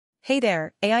Hey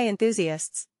there, AI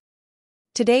enthusiasts!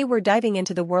 Today we're diving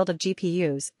into the world of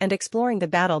GPUs and exploring the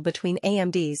battle between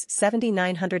AMD's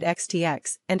 7900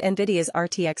 XTX and Nvidia's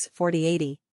RTX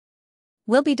 4080.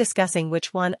 We'll be discussing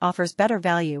which one offers better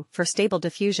value for stable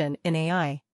diffusion in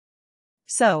AI.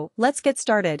 So, let's get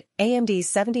started. AMD's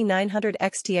 7900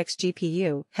 XTX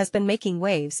GPU has been making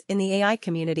waves in the AI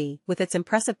community with its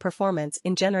impressive performance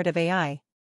in generative AI.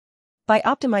 By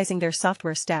optimizing their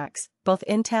software stacks, both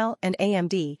Intel and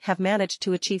AMD have managed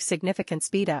to achieve significant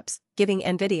speedups, giving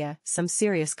Nvidia some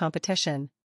serious competition.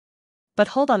 But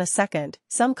hold on a second,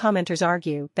 some commenters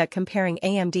argue that comparing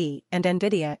AMD and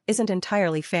Nvidia isn't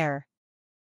entirely fair.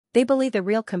 They believe the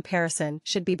real comparison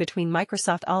should be between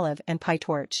Microsoft Olive and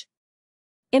PyTorch.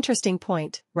 Interesting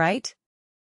point, right?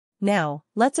 Now,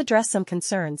 let's address some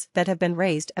concerns that have been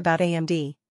raised about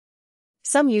AMD.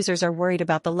 Some users are worried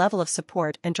about the level of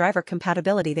support and driver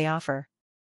compatibility they offer.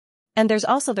 And there's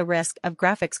also the risk of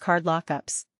graphics card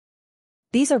lockups.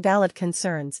 These are valid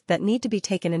concerns that need to be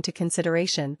taken into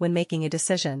consideration when making a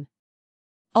decision.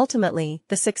 Ultimately,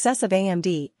 the success of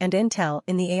AMD and Intel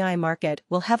in the AI market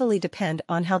will heavily depend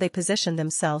on how they position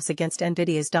themselves against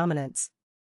Nvidia's dominance.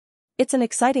 It's an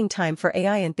exciting time for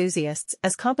AI enthusiasts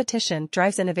as competition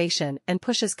drives innovation and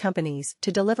pushes companies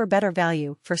to deliver better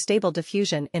value for stable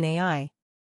diffusion in AI.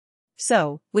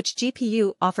 So, which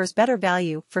GPU offers better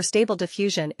value for stable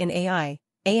diffusion in AI,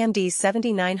 AMD's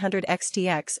 7900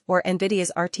 XTX or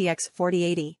Nvidia's RTX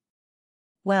 4080?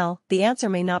 Well, the answer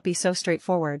may not be so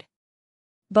straightforward.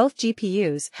 Both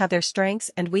GPUs have their strengths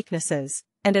and weaknesses,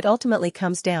 and it ultimately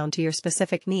comes down to your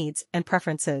specific needs and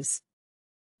preferences.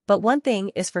 But one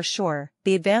thing is for sure,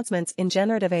 the advancements in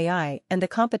generative AI and the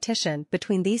competition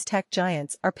between these tech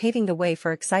giants are paving the way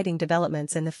for exciting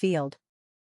developments in the field.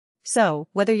 So,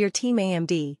 whether you're Team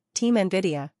AMD, Team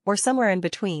Nvidia, or somewhere in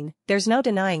between, there's no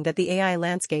denying that the AI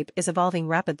landscape is evolving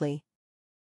rapidly.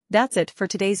 That's it for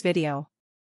today's video.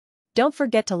 Don't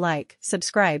forget to like,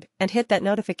 subscribe, and hit that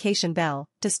notification bell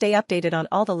to stay updated on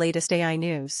all the latest AI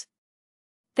news.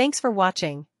 Thanks for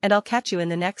watching, and I'll catch you in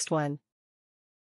the next one.